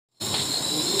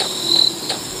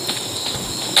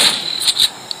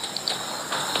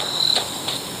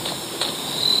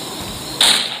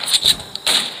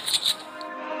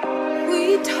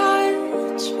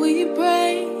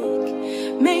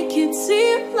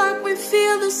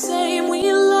same.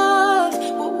 We love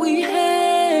what we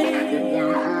hate.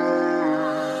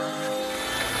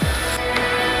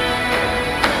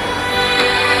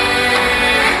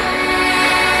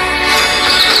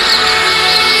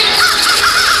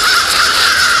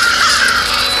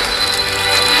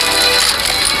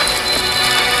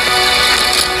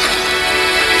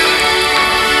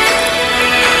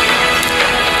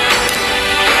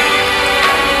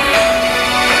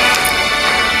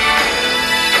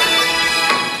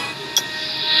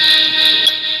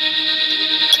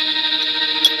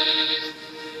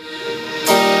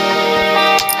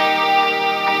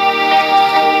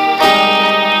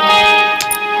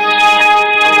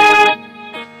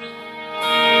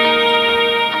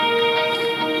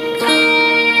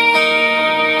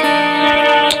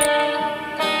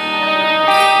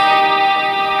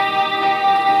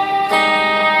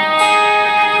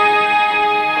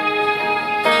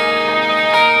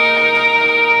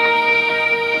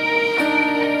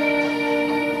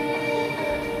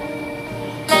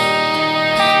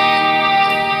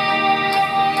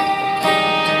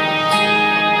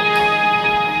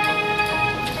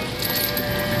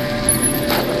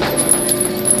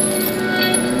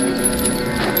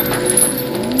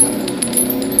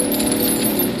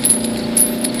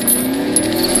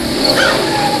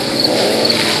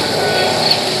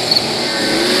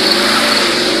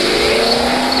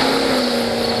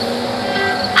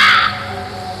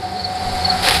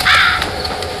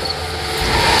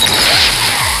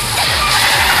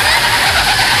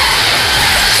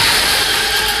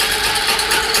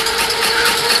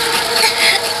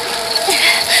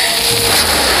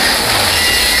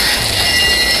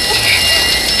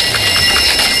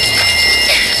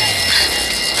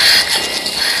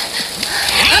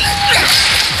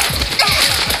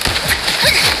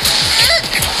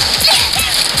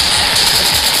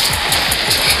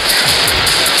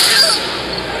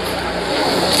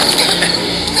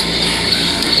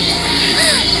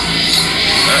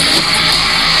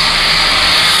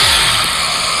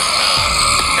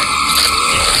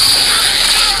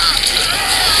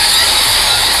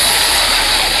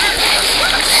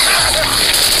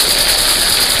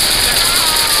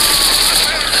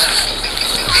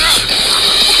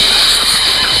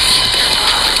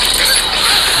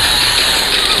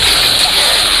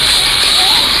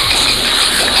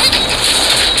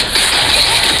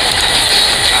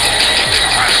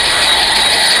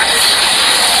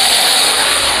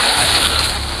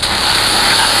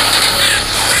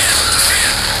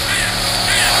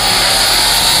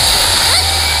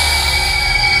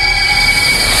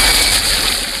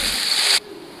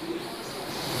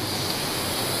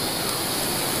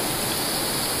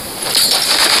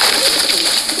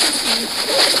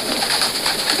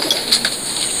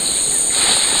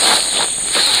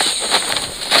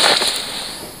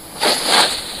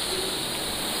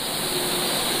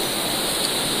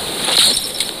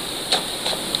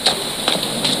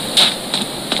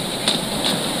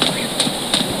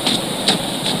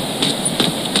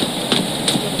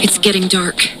 It's getting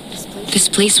dark. This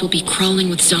place will be crawling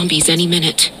with zombies any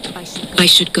minute. I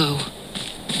should go.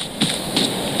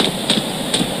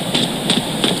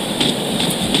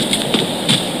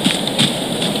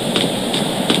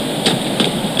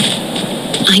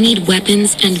 I need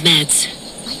weapons and meds.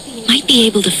 Might be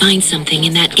able to find something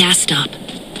in that gas stop.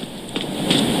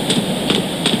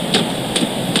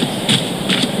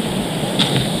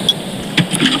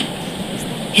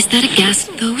 Is that a gas?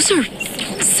 Those are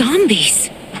zombies.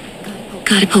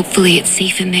 God, hopefully it's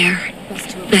safe in there.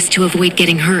 Best to avoid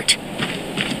getting hurt.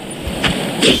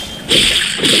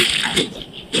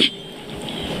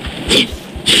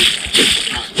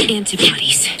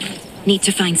 Antibodies. Need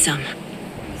to find some.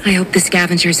 I hope the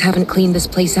scavengers haven't cleaned this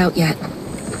place out yet.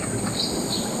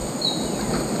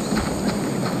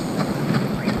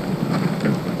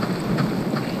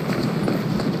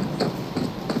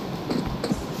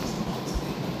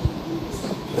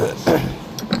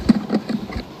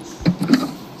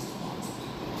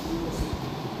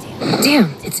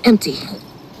 Damn, it's empty.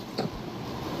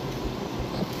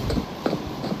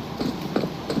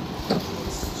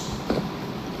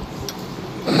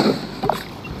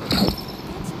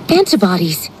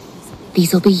 Antibodies.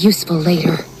 These will be useful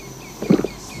later.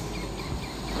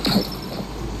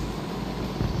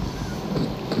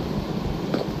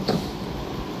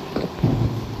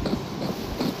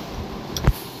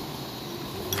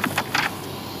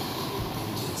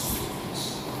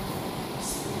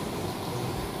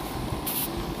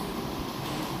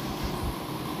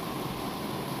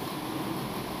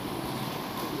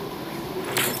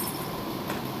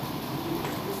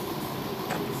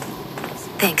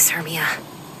 Thanks, Hermia.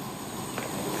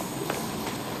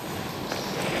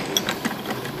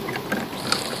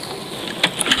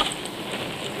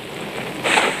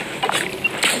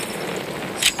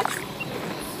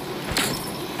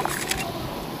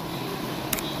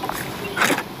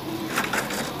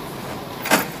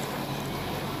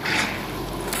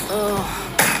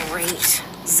 Great.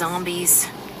 Zombies.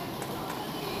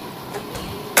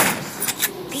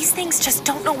 These things just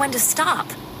don't know when to stop.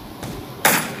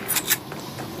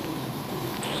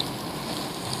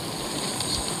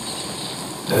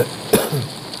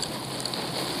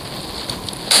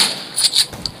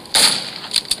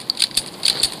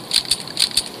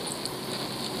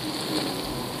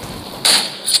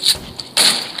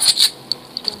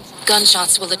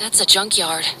 Gunshots, well, that's a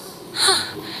junkyard. Huh.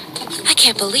 I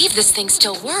can't believe this thing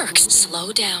still works.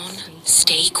 Slow down.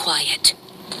 Stay quiet.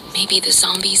 Maybe the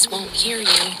zombies won't hear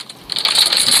you.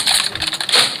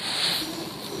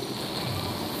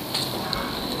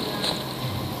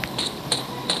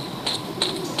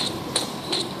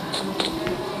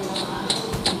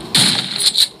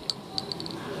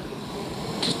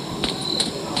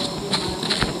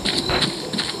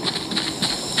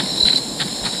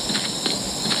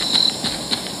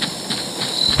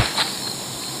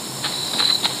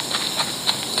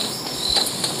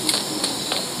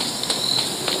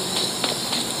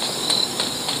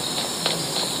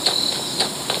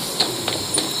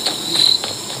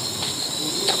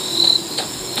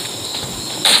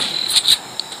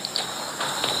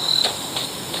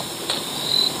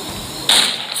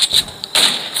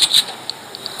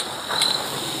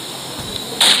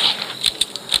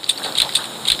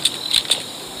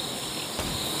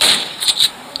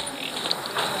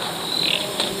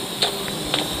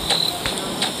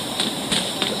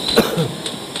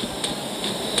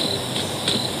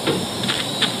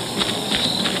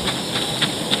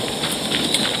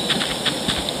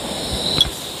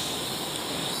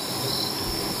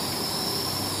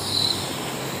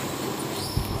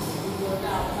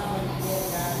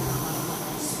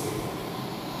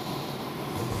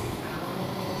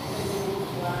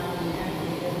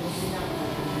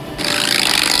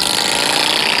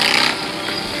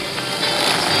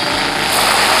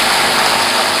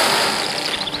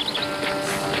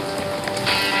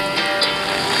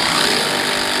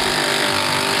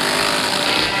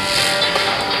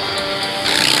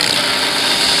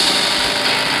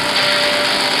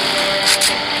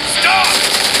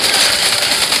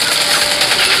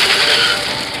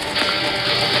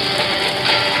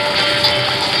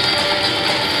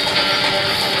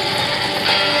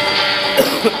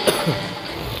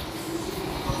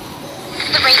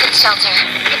 Shelter.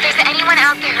 If there's anyone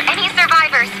out there, any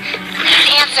survivors, please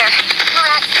answer. We're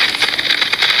at...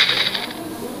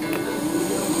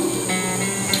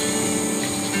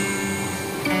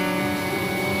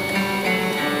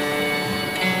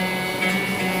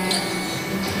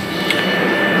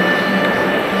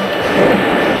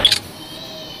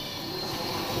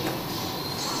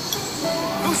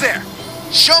 Who's there?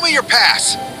 Show me your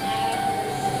pass.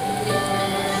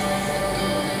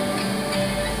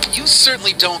 You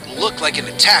certainly don't look like an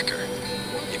attacker.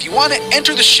 If you want to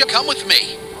enter the ship, come with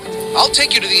me. I'll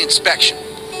take you to the inspection.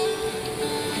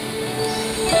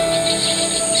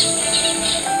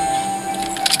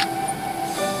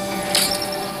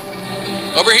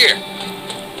 Over here.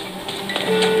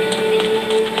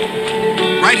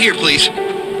 Right here, please.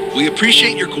 We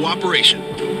appreciate your cooperation.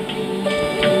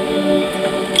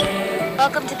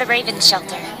 Welcome to the Raven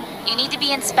Shelter. You need to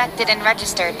be inspected and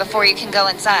registered before you can go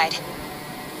inside.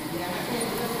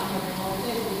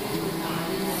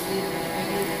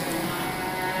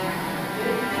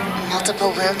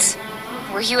 Multiple wounds.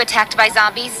 Were you attacked by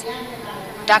zombies?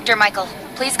 Dr. Michael,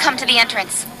 please come to the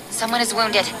entrance. Someone is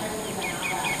wounded.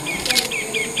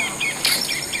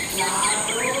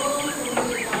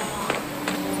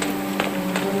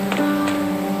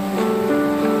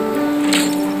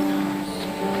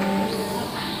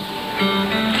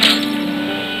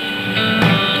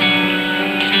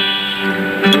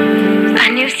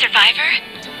 A new survivor?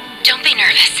 Don't be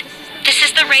nervous. This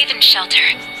is the Raven Shelter.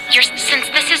 Since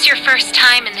this is your first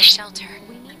time in the shelter,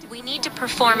 we need to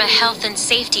perform a health and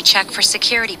safety check for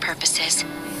security purposes.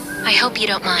 I hope you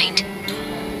don't mind.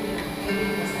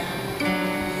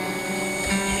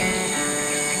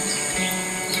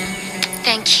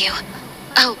 Thank you.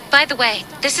 Oh, by the way,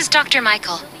 this is Dr.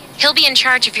 Michael. He'll be in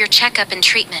charge of your checkup and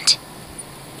treatment.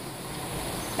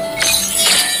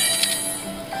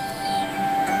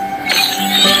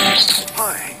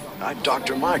 Hi, I'm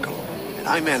Dr. Michael, and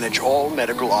I manage all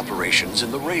medical operations in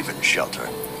the Raven Shelter.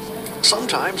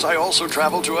 Sometimes I also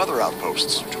travel to other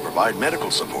outposts to provide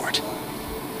medical support.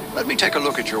 Let me take a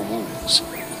look at your wounds.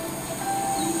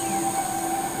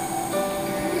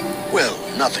 Well,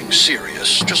 nothing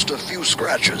serious, just a few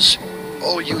scratches.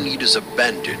 All you need is a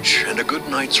bandage and a good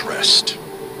night's rest.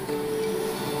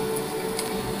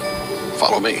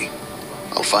 Follow me.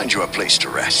 I'll find you a place to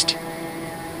rest.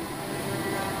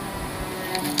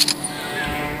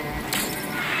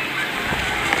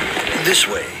 This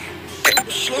way.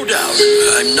 Slow down.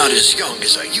 I'm not as young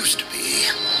as I used to be.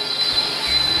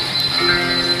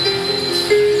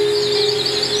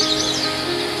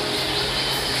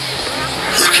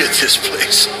 Look at this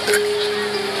place.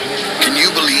 Can you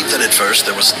believe that at first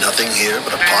there was nothing here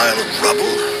but a pile of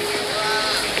rubble?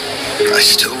 I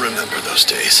still remember those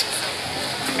days.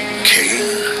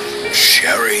 Kane,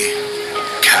 Sherry,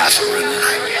 Catherine.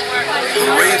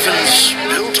 The Ravens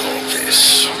built all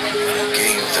this and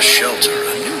gave the shelter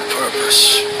a new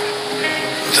purpose.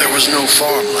 There was no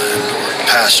farmland or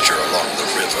pasture along the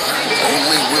river,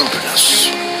 only wilderness.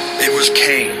 It was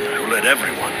Kane who led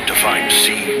everyone to find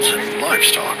seeds and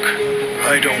livestock.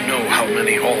 I don't know how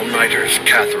many all-nighters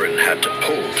Catherine had to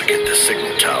pull to get the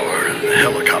signal tower and the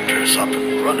helicopters up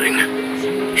and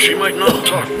running. She might not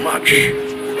talk much,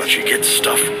 but she gets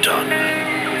stuff done.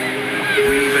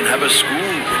 We even have a school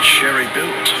that Sherry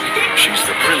built. She's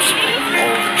the principal and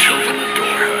all the children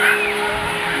adore her.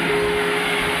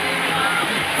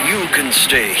 You can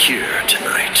stay here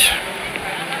tonight.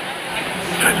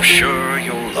 I'm sure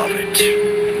you'll love it.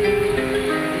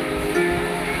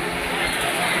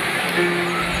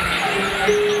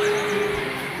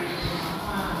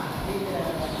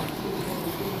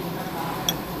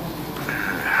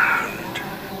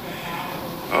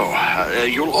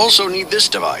 You'll also need this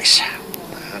device.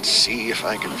 Let's see if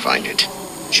I can find it.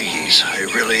 Geez, I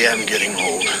really am getting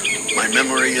old. My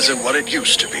memory isn't what it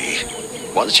used to be.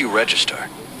 Once you register,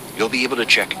 you'll be able to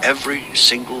check every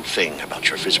single thing about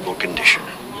your physical condition.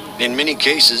 In many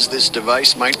cases, this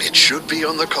device might... It should be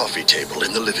on the coffee table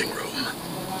in the living room.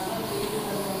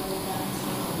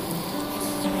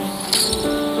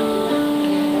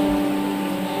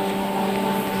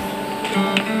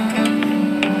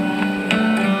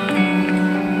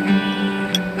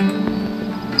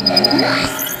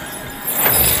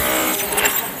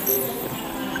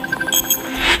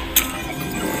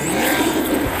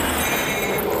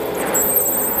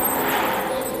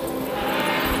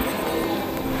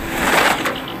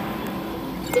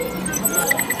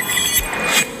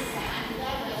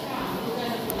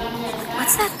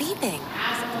 What's that beeping?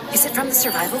 Is it from the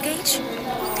survival gauge?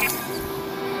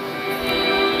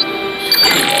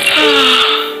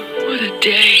 What a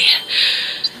day.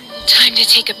 Time to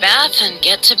take a bath and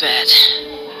get to bed.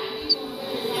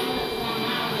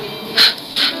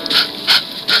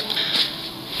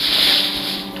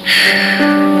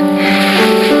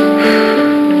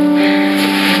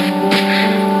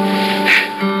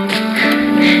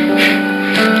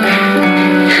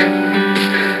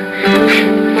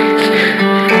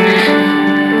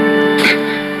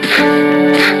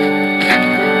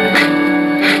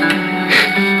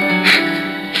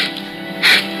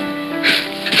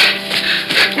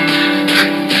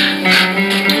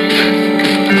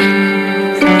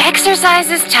 Exercise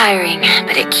is tiring,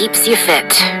 but it keeps you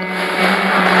fit.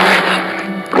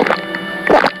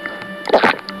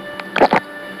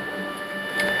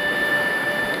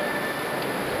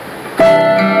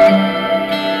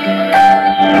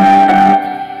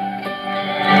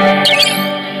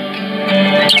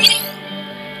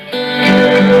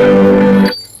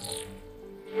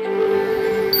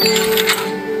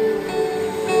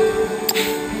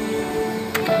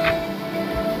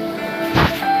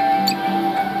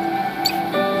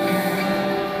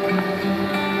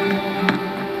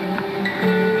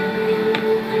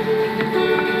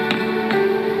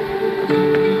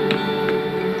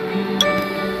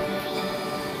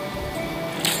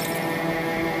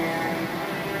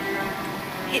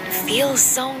 It feels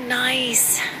so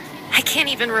nice. I can't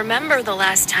even remember the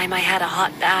last time I had a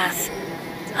hot bath.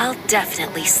 I'll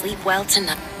definitely sleep well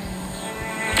tonight.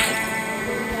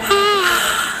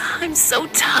 I'm so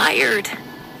tired.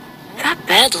 That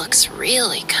bed looks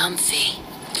really comfy.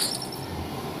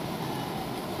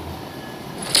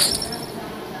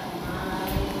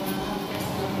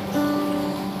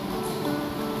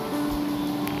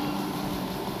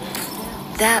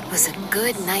 That was a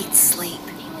good night's sleep.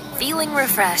 Feeling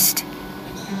refreshed.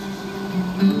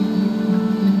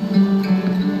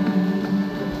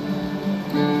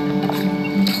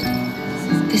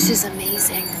 This is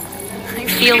amazing. I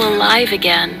feel alive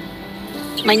again.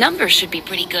 My numbers should be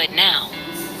pretty good now.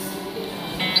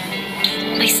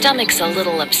 My stomach's a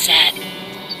little upset.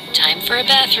 Time for a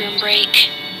bathroom break.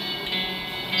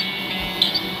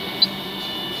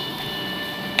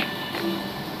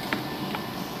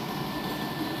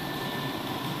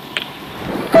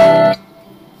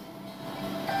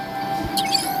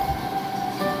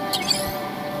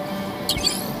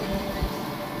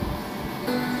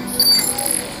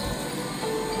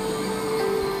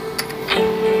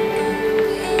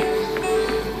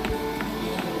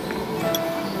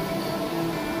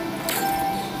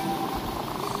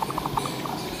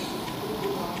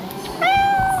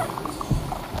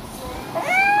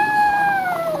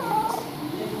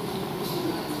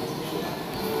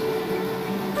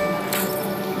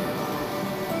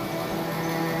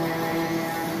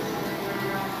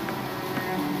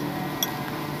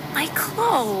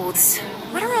 clothes.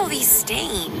 What are all these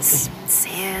stains?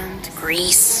 Sand,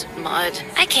 grease, mud.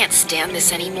 I can't stand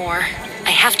this anymore.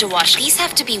 I have to wash. These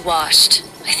have to be washed.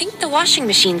 I think the washing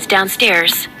machine's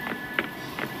downstairs.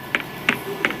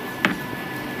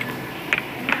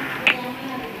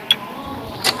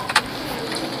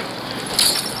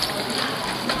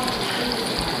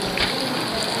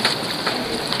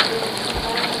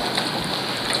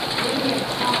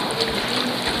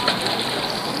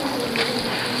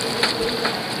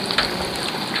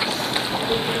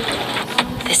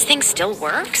 This thing still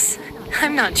works?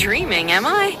 I'm not dreaming, am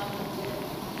I?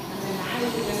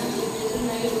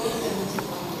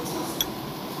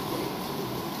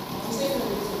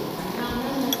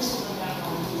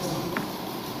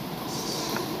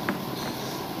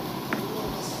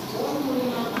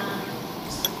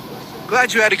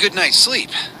 Glad you had a good night's sleep.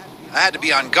 I had to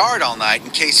be on guard all night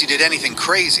in case you did anything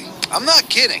crazy. I'm not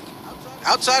kidding.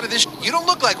 Outside of this, you don't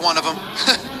look like one of them.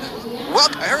 Well,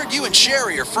 I heard you and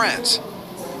Sherry are friends.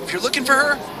 If you're looking for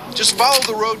her, just follow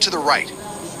the road to the right.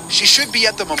 She should be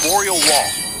at the memorial wall.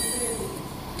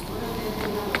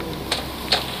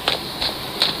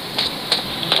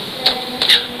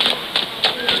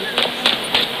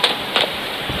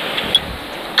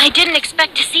 I didn't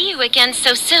expect to see you again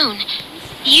so soon.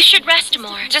 You should rest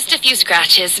more. Just a few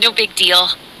scratches, no big deal.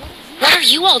 What are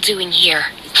you all doing here?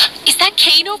 Is that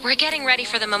Kane over? We're getting ready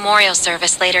for the memorial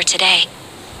service later today.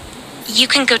 You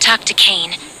can go talk to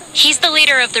Kane. He's the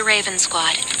leader of the Raven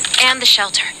Squad and the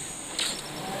shelter.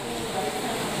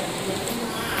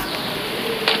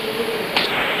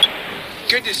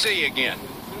 Good to see you again.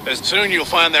 But soon you'll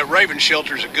find that Raven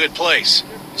shelter's a good place.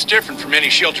 It's different from any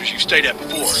shelters you've stayed at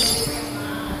before.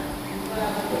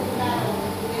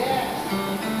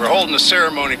 We're holding a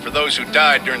ceremony for those who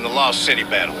died during the Lost City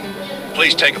battle.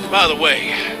 Please take it. By the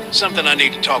way, something I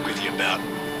need to talk with you about.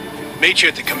 Meet you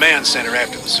at the command center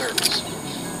after the service.